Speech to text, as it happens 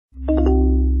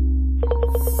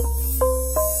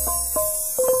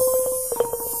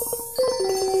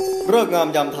ฤกษ์งาม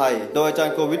ยามไทยโดยอาจาร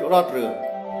ย์โกวิทรอดเรือง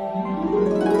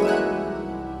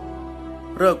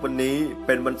ฤกษ์วันนี้เ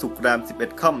ป็นวันศุกร์แรม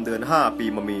11 ค่ำเดือน 5 ปี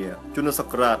มะเมียจุลศั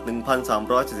กราช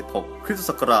 1376 คริสต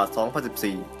ศักราช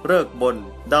 2014 ฤกษ์บน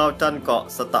ดาวจันทร์เกาะ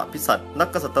สตพิสัตนัก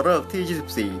กษัตริย์ฤกษ์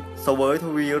ที่ 24 เสวยท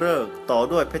วีฤกษ์ต่อ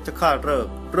ด้วยเพชฌฆาตฤก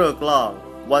ษ์ฤกษ์ล่าง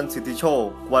วันสิทธิโชค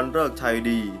วันฤกษ์ชัย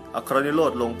ดีอัครนิโร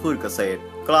ธลงพืชเกษตร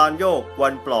กลานโยกวั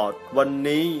นปลอดวัน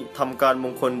นี้ทำการม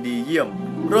งคลดีเยี่ยม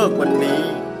ฤกษ์วันนี้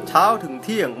เช้าถึงเ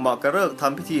ที่ยงเหมาะกับฤกษ์ท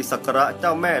ำพิธีสักการะเจ้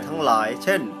าแม่ทั้งหลายเ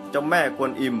ช่นเจ้าแม่กว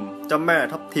นอิมเจ้าแม่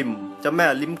ทับทิมเจ้าแม่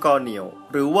ลิ้มกอเหนียว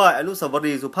หรือว่าอนุสาว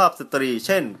รีย์สุภาพสตรีเ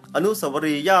ช่นอนุสาว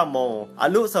รีย์ย่าโมอ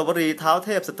นุสาวรีย์เท้าเท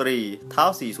พสตรีเท้า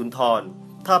สีสุนทร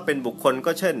ถ้าเป็นบุคคล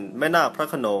ก็เช่นแม่นาคพระ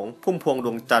โขนงพุ่มพวงด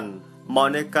วงจันทร์เหมาะ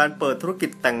ในการเปิดธุรกิจ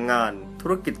แต่งงานธุ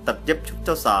รกิจตัดเย็บชุดเ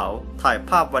จ้าสาวถ่ายภ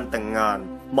าพวันแต่งงาน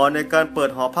เหมาะในการเปิด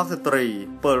หอพักสตรี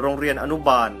เปิดโรงเรียนอนุบ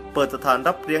าลเปิดสถาน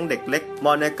รับเลี้ยงเด็กเล็กเหม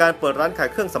าะในการเปิดร้านขาย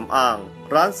เครื่องสำอาง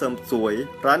ร้านเสริมสวย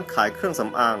ร้านขายเครื่องส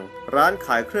ำอางร้านข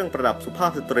ายเครื่องประดับสุภา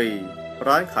พสตรี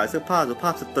ร้านขายเสื้อผ้าสุภา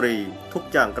พสตรีทุก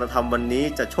อย่างกระทำวันนี้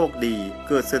จะโชคดี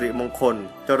เกิดสิริมงคล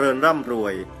เจริญร่ำรว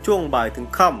ยช่วงบ่ายถึง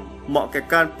ค่ำเหมาะแก่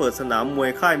การเปิดสนามมว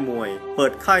ยค่ายมวยเปิ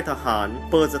ดค่ายทหาร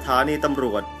เปิดสถานีตำร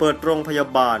วจเปิดโรงพยา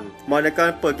บาลเหมาะในกา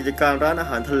รเปิดกิจการร้านอา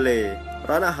หารทะเล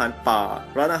ร้านอาหารป่า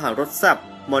ร้านอาหารรสแซ่บ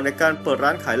เหมาะในการเปิดร้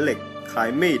านขายเหล็กขาย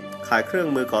มีดขายเครื่อง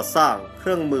มือก่อสร้างเค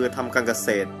รื่องมือทำการเกษ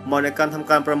ตรเหมาะในการทำ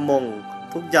การประมง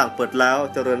ทุกอย่างเปิดแล้ว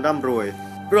เจริญร่ำรวย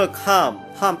เลิกห้า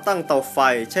มตั้งเตาไฟ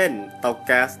เช่นเตาแ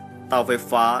ก๊สเตาไฟ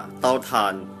ฟ้าเตาถ่า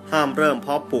นห้ามเริ่มเพ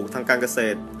าะปลูกทางการเกษ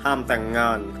ตรห้ามแต่งง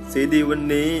านสีดีวัน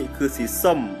นี้คือสี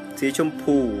ส้มสีชม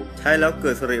พูใช้แล้วเกิ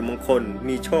ดสิริมงคล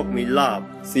มีโชคมีลาภ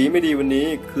สีไม่ดีวันนี้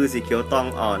คือสีเขียวตอง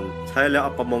อ่อนใช้แล้ว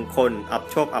อัปมงคลอับ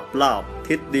โชคอับลาภ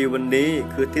ทิศดีวันนี้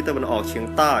คือทิศตะวันออกเฉียง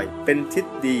ใต้เป็นทิศ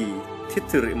ดีทิศ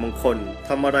สิริมงคลท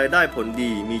ำอะไรได้ผล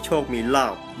ดีมีโชคมีลา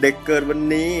ภเด็กเกิดวัน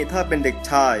นี้ถ้าเป็นเด็ก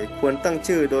ชายควรตั้ง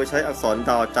ชื่อโดยใช้อักษร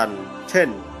ดาวจันทร์เช่น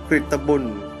กฤตบุญ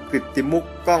กฤติมุก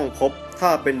ก้องภพถ้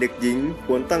าเป็นเด็กหญิงค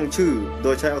วรตั้งชื่อโด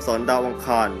ยใช้อักษรดาวอังค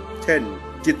ารเช่น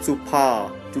จิตสุภา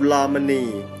จุลามณี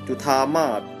จุธาม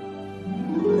าศ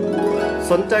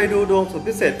สนใจดูดวงสุด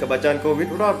พิเศษกับอาจารย์โกวิท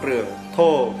รอดเรืองโทร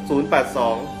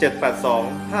 082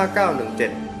 782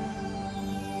 5917